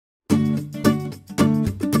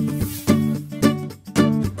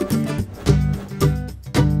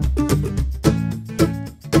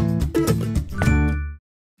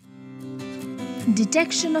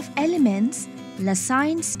Detection of elements,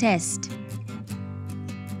 Lassaigne's test.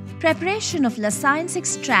 Preparation of Lassaigne's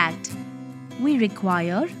extract. We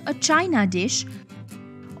require a china dish,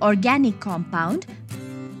 organic compound,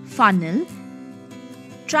 funnel,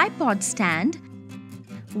 tripod stand,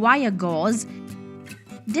 wire gauze,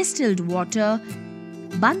 distilled water,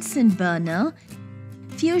 Bunsen burner,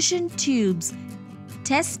 fusion tubes,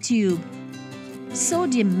 test tube,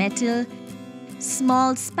 sodium metal,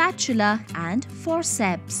 small spatula and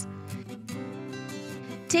forceps.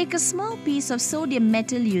 Take a small piece of sodium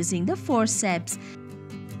metal using the forceps.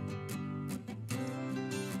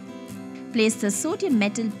 Place the sodium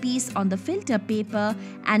metal piece on the filter paper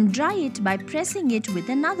and dry it by pressing it with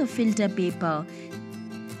another filter paper.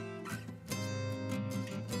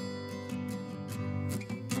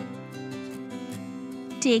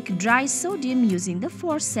 Take dry sodium using the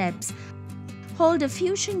forceps. Hold a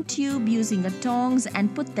fusion tube using a tongs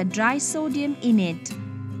and put the dry sodium in it.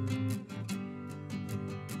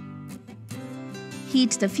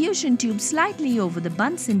 Heat the fusion tube slightly over the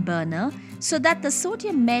Bunsen burner so that the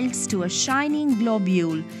sodium melts to a shining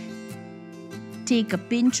globule. Take a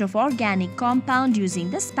pinch of organic compound using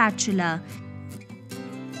the spatula.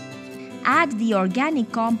 Add the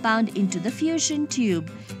organic compound into the fusion tube.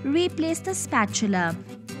 Replace the spatula.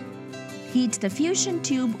 Heat the fusion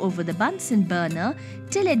tube over the Bunsen burner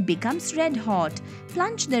till it becomes red hot.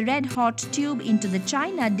 Plunge the red hot tube into the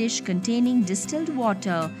china dish containing distilled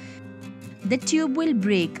water. The tube will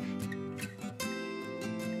break.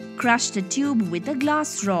 Crush the tube with a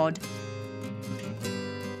glass rod.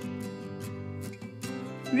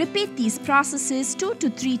 Repeat these processes 2 to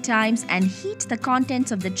 3 times and heat the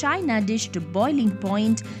contents of the china dish to boiling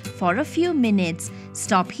point for a few minutes.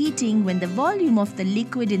 Stop heating when the volume of the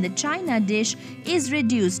liquid in the china dish is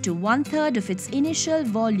reduced to 1/3 of its initial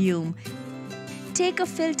volume. Take a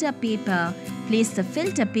filter paper. Place the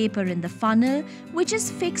filter paper in the funnel, which is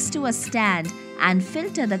fixed to a stand, and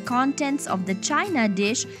filter the contents of the china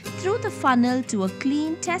dish through the funnel to a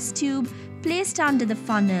clean test tube placed under the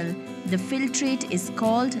funnel. The filtrate is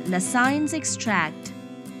called Lassaigne's extract.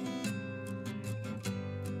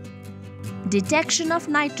 Detection of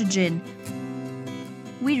nitrogen.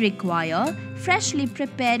 We require freshly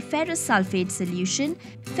prepared ferrous sulfate solution,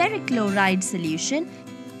 ferric chloride solution,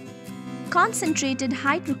 concentrated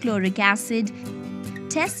hydrochloric acid,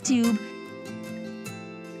 test tube,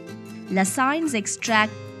 Lassaigne's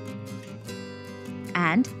extract,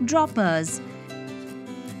 and droppers.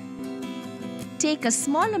 Take a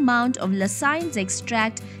small amount of Lassaigne's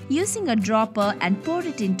extract using a dropper and pour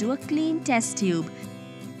it into a clean test tube.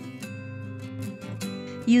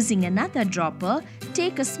 Using another dropper,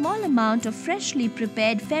 take a small amount of freshly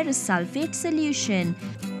prepared ferrous sulfate solution.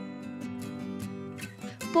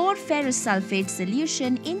 Pour ferrous sulfate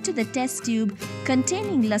solution into the test tube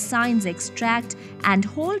containing Lassaigne's extract and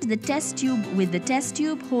hold the test tube with the test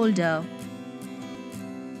tube holder.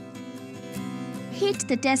 Heat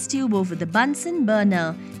the test tube over the Bunsen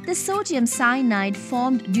burner. The sodium cyanide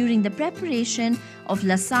formed during the preparation of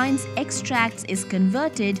Lassaigne's extracts is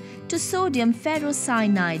converted to sodium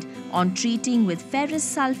ferrocyanide. On treating with ferrous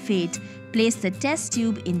sulfate, place the test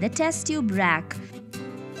tube in the test tube rack.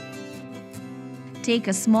 Take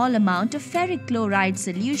a small amount of ferric chloride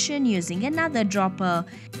solution using another dropper.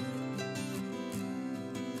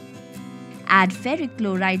 Add ferric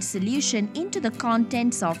chloride solution into the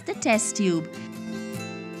contents of the test tube.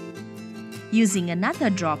 Using another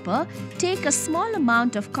dropper, take a small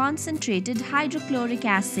amount of concentrated hydrochloric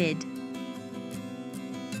acid.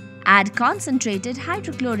 Add concentrated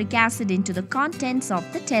hydrochloric acid into the contents of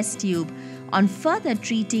the test tube. On further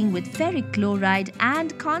treating with ferric chloride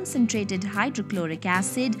and concentrated hydrochloric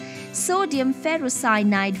acid, sodium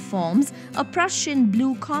ferrocyanide forms a Prussian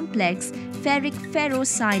blue complex, ferric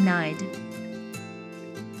ferrocyanide.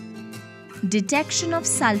 Detection of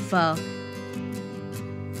sulphur.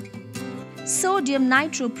 Sodium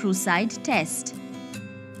nitroprusside test.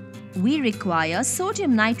 We require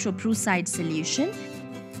sodium nitroprusside solution,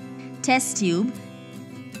 test tube,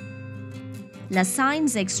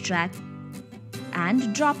 Lassaigne's extract,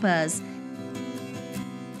 and droppers.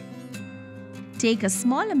 Take a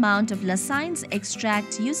small amount of Lassaigne's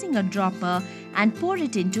extract using a dropper and pour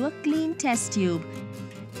it into a clean test tube.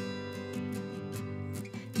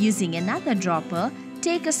 Using another dropper,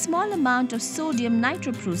 take a small amount of sodium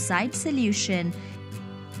nitroprusside solution.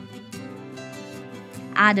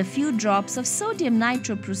 Add a few drops of sodium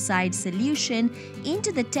nitroprusside solution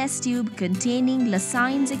into the test tube containing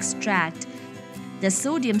Lassaigne's extract. The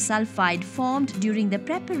sodium sulphide formed during the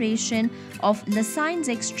preparation of Lassigne's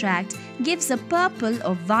extract gives a purple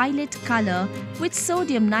or violet color with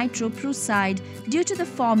sodium nitroprusside due to the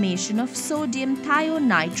formation of sodium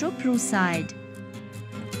thionitroprusside.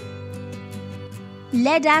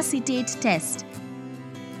 Lead acetate test.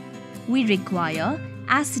 We require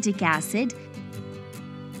acetic acid,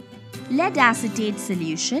 lead acetate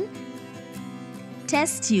solution,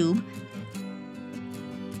 test tube,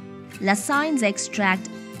 Lassaigne extract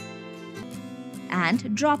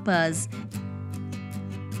and droppers.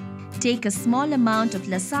 Take a small amount of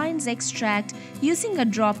Lassaigne extract using a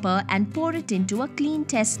dropper and pour it into a clean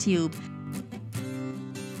test tube.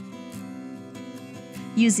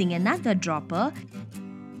 Using another dropper,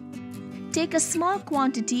 take a small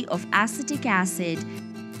quantity of acetic acid.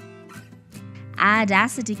 Add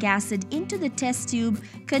acetic acid into the test tube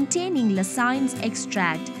containing Lassaigne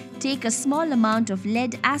extract. Take a small amount of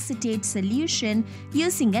lead acetate solution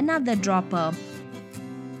using another dropper.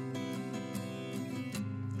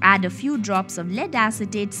 Add a few drops of lead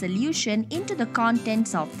acetate solution into the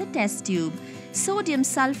contents of the test tube. Sodium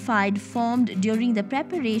sulphide formed during the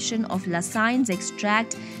preparation of Lassaigne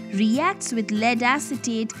extract reacts with lead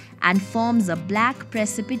acetate and forms a black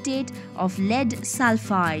precipitate of lead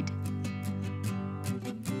sulphide.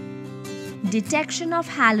 Detection of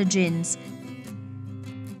halogens.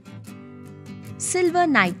 Silver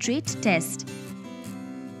nitrate test.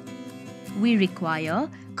 We require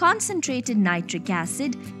concentrated nitric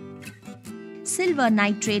acid, silver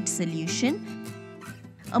nitrate solution,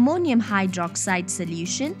 ammonium hydroxide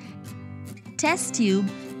solution, test tube,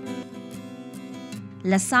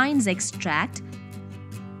 Lassaigne extract,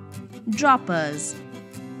 droppers.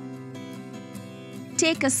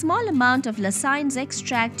 Take a small amount of Lassaigne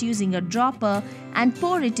extract using a dropper and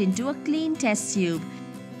pour it into a clean test tube.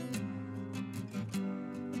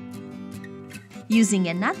 Using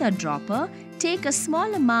another dropper, take a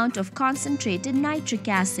small amount of concentrated nitric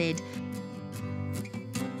acid.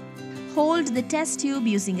 Hold the test tube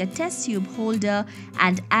using a test tube holder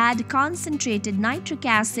and add concentrated nitric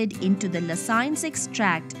acid into the Lassaigne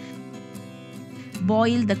extract.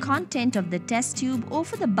 Boil the content of the test tube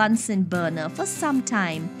over the Bunsen burner for some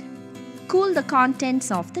time. Cool the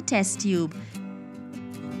contents of the test tube.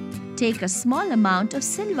 Take a small amount of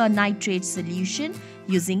silver nitrate solution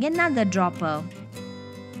using another dropper.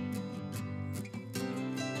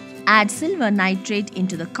 Add silver nitrate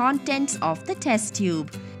into the contents of the test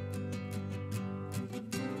tube.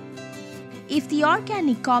 If the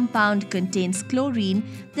organic compound contains chlorine,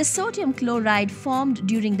 the sodium chloride formed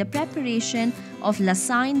during the preparation of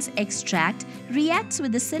Lassaigne extract reacts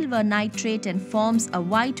with the silver nitrate and forms a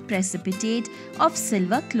white precipitate of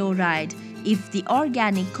silver chloride. If the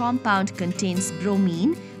organic compound contains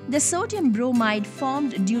bromine, the sodium bromide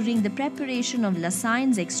formed during the preparation of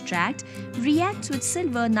Lassaigne extract reacts with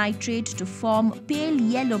silver nitrate to form pale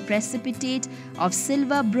yellow precipitate of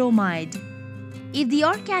silver bromide. If the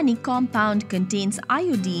organic compound contains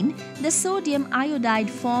iodine, the sodium iodide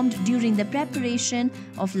formed during the preparation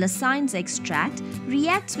of Lassaigne extract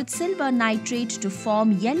reacts with silver nitrate to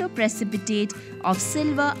form yellow precipitate of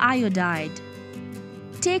silver iodide.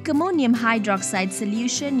 Take ammonium hydroxide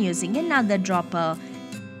solution using another dropper.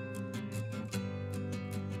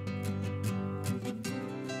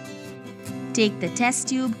 Take the test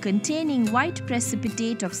tube containing white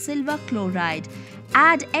precipitate of silver chloride.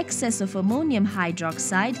 Add excess of ammonium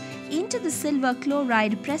hydroxide into the silver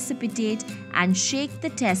chloride precipitate and shake the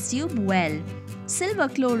test tube well. Silver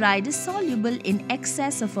chloride is soluble in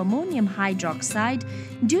excess of ammonium hydroxide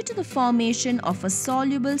due to the formation of a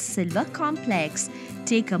soluble silver complex.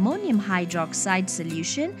 Take ammonium hydroxide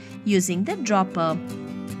solution using the dropper.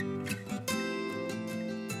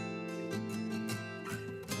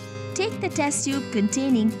 Take the test tube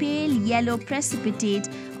containing pale yellow precipitate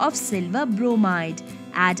of silver bromide.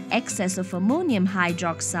 Add excess of ammonium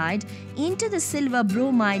hydroxide into the silver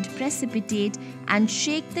bromide precipitate and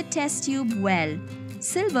shake the test tube well.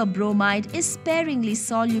 Silver bromide is sparingly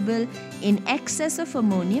soluble in excess of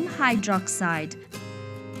ammonium hydroxide.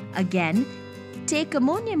 Again, take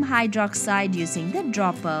ammonium hydroxide using the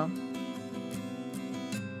dropper.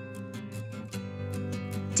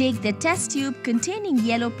 Take the test tube containing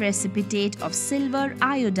yellow precipitate of silver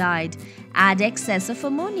iodide. Add excess of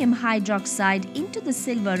ammonium hydroxide into the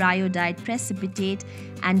silver iodide precipitate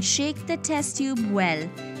and shake the test tube well.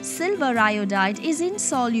 Silver iodide is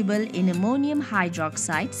insoluble in ammonium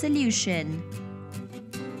hydroxide solution.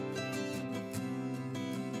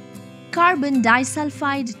 Carbon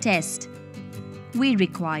disulfide test. We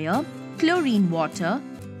require chlorine water,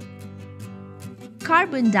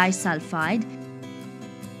 carbon disulfide,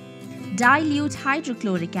 dilute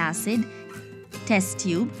hydrochloric acid, test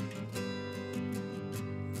tube,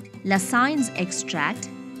 Lassaigne extract,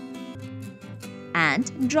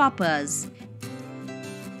 and droppers.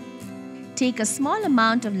 Take a small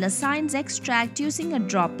amount of Lassaigne extract using a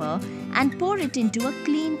dropper and pour it into a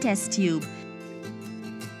clean test tube.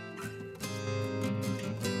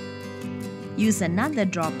 Use another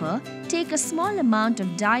dropper. Take a small amount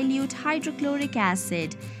of dilute hydrochloric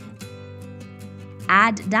acid.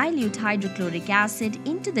 Add dilute hydrochloric acid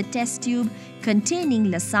into the test tube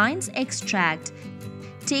containing Lassaigne extract.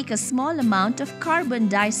 Take a small amount of carbon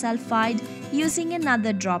disulphide using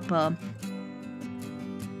another dropper.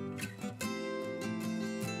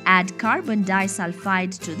 Add carbon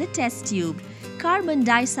disulphide to the test tube. Carbon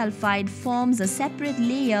disulphide forms a separate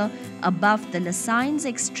layer above the Lassaigne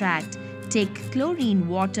extract. Take chlorine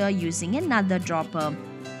water using another dropper.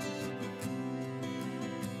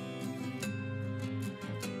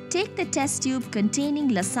 Take the test tube containing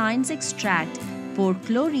Lassaigne extract. Pour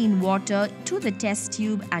chlorine water to the test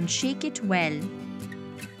tube and shake it well.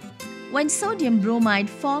 When sodium bromide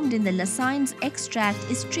formed in the Lassaigne extract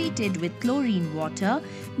is treated with chlorine water,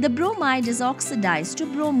 the bromide is oxidized to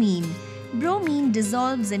bromine. Bromine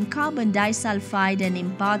dissolves in carbon disulphide and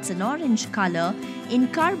imparts an orange color in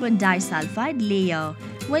carbon disulphide layer.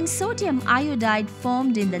 When sodium iodide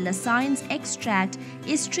formed in the Lassaigne extract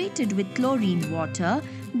is treated with chlorine water,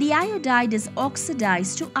 the iodide is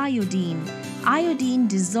oxidized to iodine. Iodine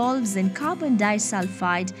dissolves in carbon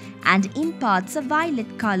disulphide and imparts a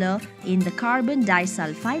violet color in the carbon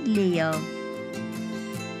disulphide layer.